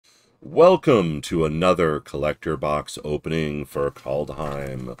Welcome to another collector box opening for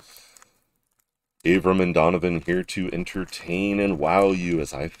Kaldheim. Abram and Donovan here to entertain and wow you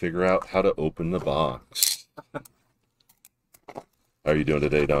as I figure out how to open the box. How are you doing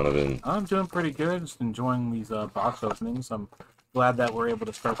today, Donovan? I'm doing pretty good. Just enjoying these box openings. I'm glad that we're able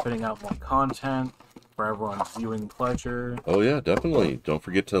to start putting out more content for everyone's viewing pleasure. Oh yeah, definitely. Don't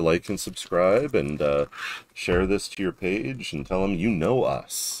forget to like and subscribe and share this to your page and tell them you know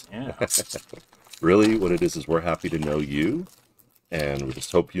us. Yeah. Really, what it is we're happy to know you, and we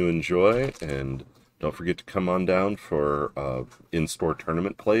just hope you enjoy. And don't forget to come on down for in-store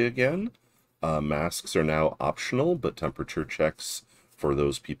tournament play again. Masks are now optional, but temperature checks for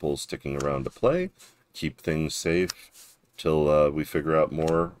those people sticking around to play. Keep things safe till we figure out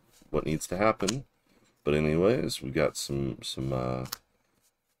more what needs to happen. But anyways, we got some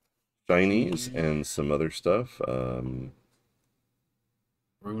shinies and some other stuff.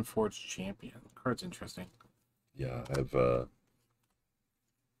 Runeforge Champion. Card's interesting. Yeah,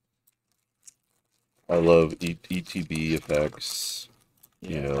 I love ETB effects.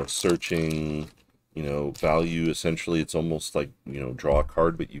 Yeah. You know, searching. You know, value. Essentially, it's almost like draw a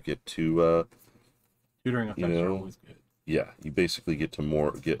card, but you get to Tutoring effects are always good. Yeah, you basically get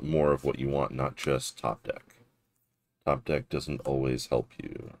more of what you want, not just top deck. Top deck doesn't always help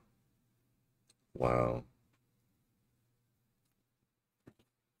you. Wow.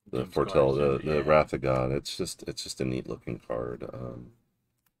 The Foretell, the Wrath of God. It's just a neat looking card.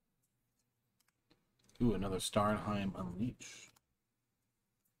 Ooh, another Kaldheim Unleash.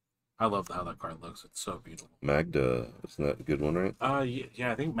 I love how that card looks. It's so beautiful. Magda, isn't that a good one, right?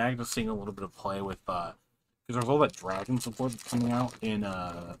 Yeah, I think Magda's seeing a little bit of play with because there's all that dragon support coming out in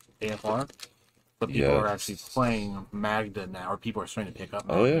AFR. But people are actually playing Magda now, or people are starting to pick up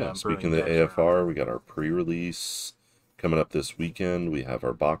Magda. Oh yeah, speaking of the AFR, we got our pre-release coming up this weekend. We have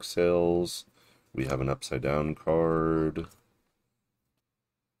our box sales. We have an upside down card.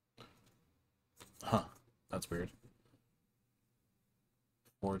 Huh, that's weird.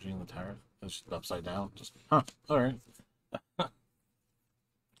 Forging the tires. It's just upside down. Just, huh, alright.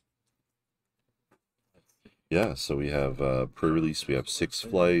 Yeah, so we have pre-release. We have 6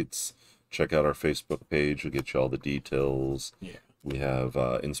 flights. Check out our Facebook page. We'll get you all the details. Yeah. We have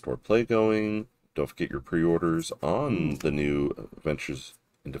in-store play going. Don't forget your pre-orders on the new Adventures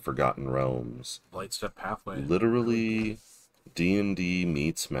into Forgotten Realms. Lightstep Pathway. Literally, D&D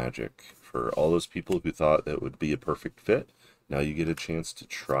meets Magic. For all those people who thought that would be a perfect fit, now you get a chance to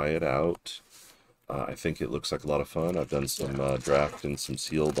try it out. I think it looks like a lot of fun. I've done some draft and some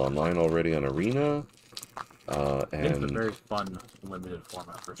sealed online already on Arena. And it's a very fun limited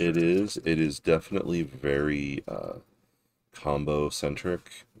format for sure. It is definitely very combo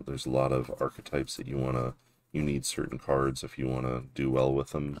centric. There's a lot of archetypes that you need certain cards if you want to do well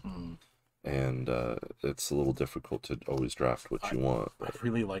with them. And it's a little difficult to always draft what you want. I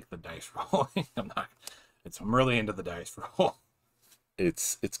really like the dice rolling. I'm really into the dice roll.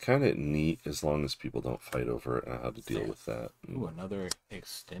 It's kind of neat as long as people don't fight over it and how to deal with that. Ooh, another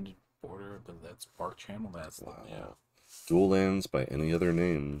extended border, but that's Bark Channel. That's wow. Yeah. Dual lands by any other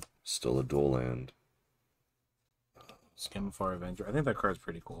name, still a dual land. Skimfar Avenger. I think that card's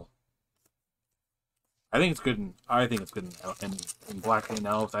pretty cool. I think it's good in Black and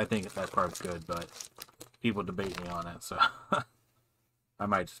Elves. I think that card's good, but people debate me on it, so I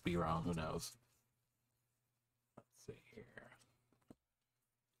might just be wrong. Who knows? Let's see here.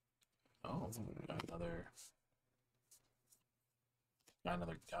 Oh, got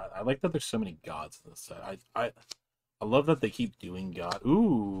another god. I like that there's so many gods in this set. I love that they keep doing god.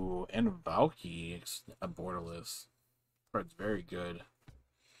 Ooh, and Valky, a borderless. Card's very good.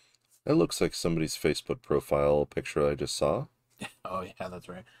 That looks like somebody's Facebook profile picture I just saw. Oh yeah, that's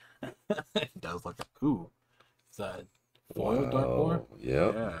right. It does look like, ooh. Is that foil Dark War?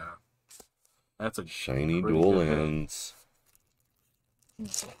 Yep. Yeah. That's a shiny dual lands.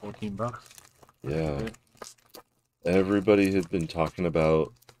 $14. Yeah. Everybody had been talking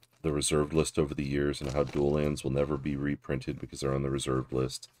about the reserved list over the years and how dual lands will never be reprinted because they're on the reserved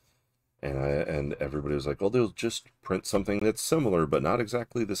list. And everybody was like, "Oh, they'll just print something that's similar, but not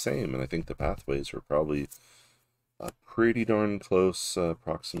exactly the same." And I think the pathways are probably a pretty darn close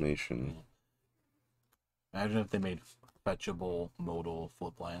approximation. Imagine if they made fetchable modal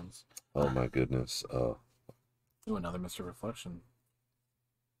flip lands. Oh my goodness! Ooh, another Mr. Reflection.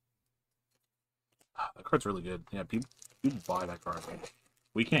 That card's really good. Yeah, people buy that card.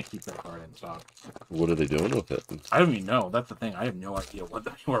 We can't keep that card in stock. What are they doing with it? I don't even know. That's the thing. I have no idea what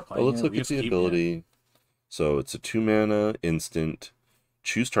they were playing. Well, let's look at the ability. So it's a 2-mana instant.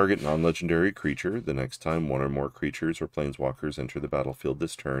 Choose target non-legendary creature. The next time one or more creatures or planeswalkers enter the battlefield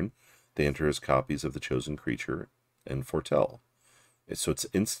this turn, they enter as copies of the chosen creature and foretell. So it's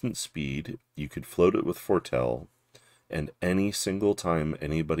instant speed. You could float it with foretell, and any single time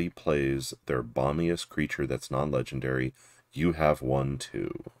anybody plays their bombiest creature that's non-legendary, you have one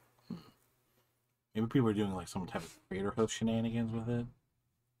too. Maybe people are doing like some type of creator host shenanigans with it.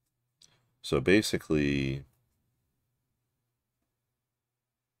 So basically,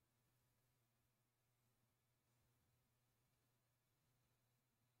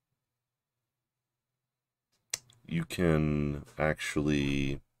 you can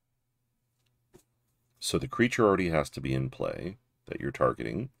actually, so the creature already has to be in play that you're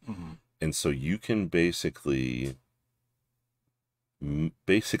targeting. Mm-hmm. And so you can basically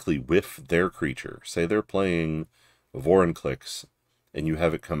whiff their creature. Say they're playing Vorinclex and you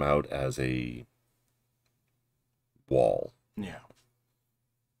have it come out as a wall. Yeah.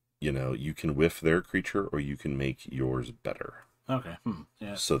 You know, you can whiff their creature or you can make yours better. Okay.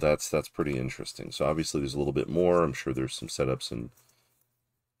 Yeah. So that's pretty interesting. So obviously there's a little bit more. I'm sure there's some setups and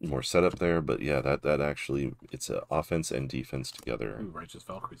more setup there, but yeah, that actually, it's an offense and defense together. Ooh, Righteous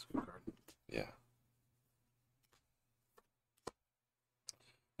Valkyrie's a good card. Yeah.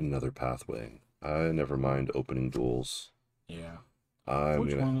 Another pathway. I never mind opening duels. Yeah.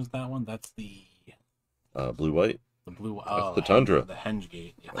 Which one is that one? That's the blue-white. the blue. That's the Tundra. The Henge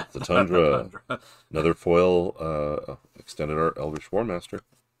Gate. Yeah. That's the Tundra. Another foil extended art Eldritch War Master.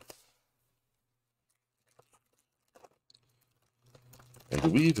 And do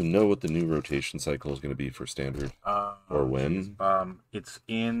we even know what the new rotation cycle is going to be for standard? Or when? It's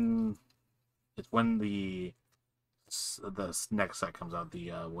when the next set comes out.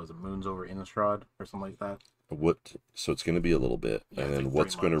 The was it Moons Over Innistrad or something like that? So it's going to be a little bit, Yeah, and then like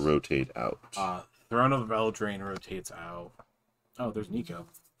what's going to rotate out? Throne of Eldraine rotates out. Oh, there's Nico,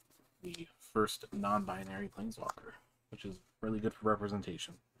 the first non-binary planeswalker, which is really good for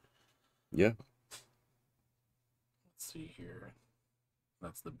representation. Yeah. Let's see here.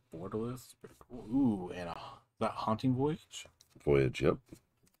 That's the Borderless. Pretty cool. Ooh, and that Haunting Voyage. Voyage, yep.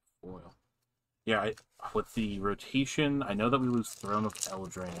 Foil. Yeah, with the rotation, I know that we lose Throne of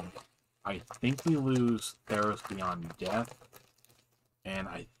Eldraine. I think we lose Theros Beyond Death, and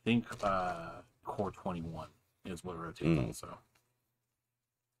I think Core 21 is what rotates also.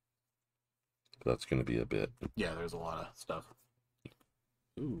 That's going to be a bit. Yeah, there's a lot of stuff.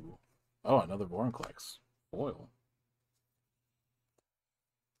 Ooh. Oh, another Vorinclex. Foil.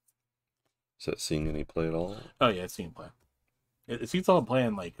 Is that seeing any play at all? Oh, yeah, it's seen play. It seems all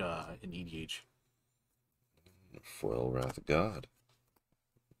playing like in EDH. Foil Wrath of God.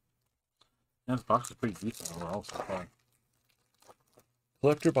 Yeah, this box is pretty decent overall so far.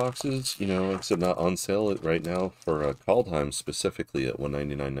 Collector boxes, you know, like I said, not on sale right now for Kaldheim, specifically at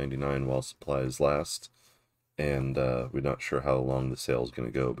 $199.99 while supplies last. And we're not sure how long the sale is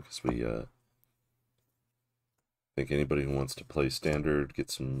going to go because we think anybody who wants to play standard,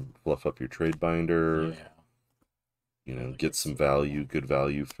 get some fluff up your trade binder, Yeah. you know, get some value, good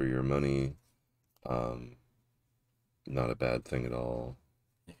value for your money. Not a bad thing at all.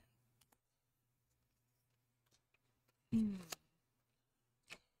 Yeah.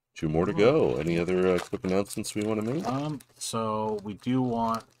 Two more to go. Any other quick announcements we want to make? So we do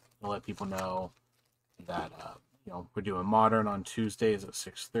want to let people know that you know, we're doing Modern on Tuesdays at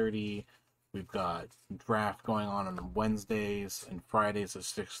 6:30. We've got draft going on Wednesdays and Fridays at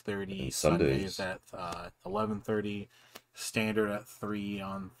 6:30. And Sundays at 11:30. Standard at 3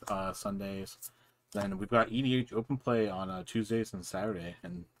 on Sundays. Then we've got EDH open play on Tuesdays and Saturday,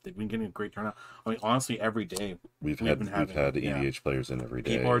 and they've been getting a great turnout. I mean, honestly, every day we've had EDH players in every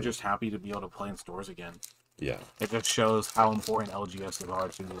day. People are just happy to be able to play in stores again. Yeah. It just shows how important LGS are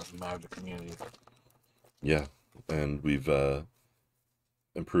to the Magic community. Yeah, and we've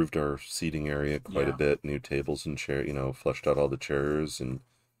improved our seating area quite a bit. New tables and chair, you know, fleshed out all the chairs, and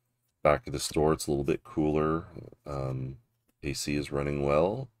back of the store it's a little bit cooler. AC is running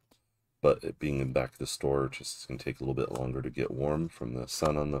well, but it being in back of the store just going to take a little bit longer to get warm from the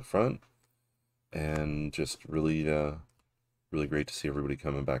sun on the front. And just really really great to see everybody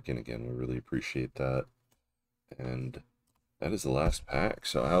coming back in again. We really appreciate that. And that is the last pack.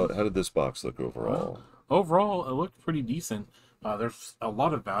 So how did this box look overall? Overall, it looked pretty decent. There's a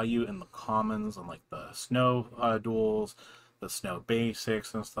lot of value in the commons and like the snow duels, the snow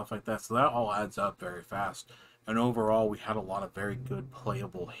basics and stuff like that. So that all adds up very fast. And overall, we had a lot of very good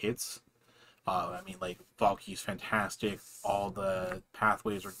playable hits. I mean, like, Valky's fantastic. All the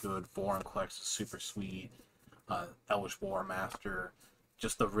pathways are good. Vorinclex is super sweet. Eldritch War Master.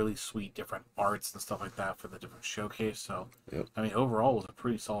 just the really sweet different arts and stuff like that for the different showcase. So, Yep. I mean, overall, it was a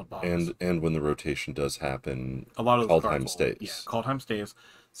pretty solid box. And when the rotation does happen, A lot of those cards Kaldheim will, yeah, stays. Kaldheim stays.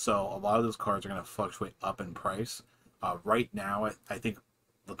 So a lot of those cards are going to fluctuate up in price. Right now, I think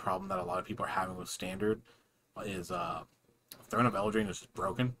the problem that a lot of people are having with standard is Throne of Eldraine is just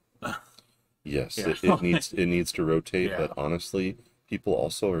broken. Yes, Yeah. it needs to rotate, Yeah. but honestly, people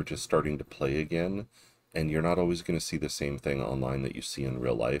also are just starting to play again, and you're not always going to see the same thing online that you see in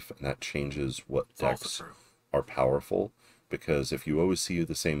real life, and that changes what It's also decks true. are powerful. Because if you always see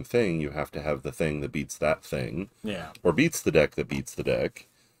the same thing, you have to have the thing that beats that thing, Yeah. or beats the deck that beats the deck.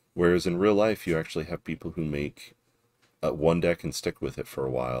 Whereas in real life, you actually have people who make one deck and stick with it for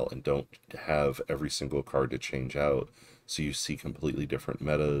a while and don't have every single card to change out. So you see completely different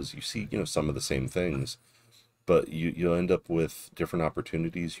metas. You see, some of the same things, but you'll end up with different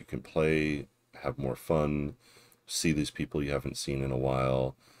opportunities. You can play, have more fun, see these people you haven't seen in a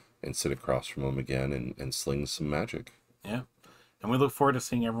while, and sit across from them again and sling some magic. Yeah. And we look forward to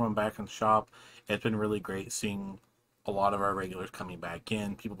seeing everyone back in the shop. It's been really great seeing a lot of our regulars coming back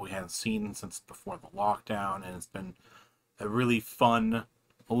in, people we hadn't seen since before the lockdown, and it's been a really fun,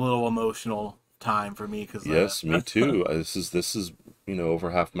 a little emotional time for me because Yes, me too. This is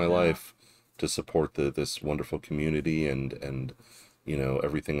over half my yeah, life to support this wonderful community and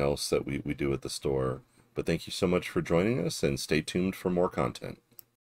everything else that we do at the store. But thank you so much for joining us, and stay tuned for more content.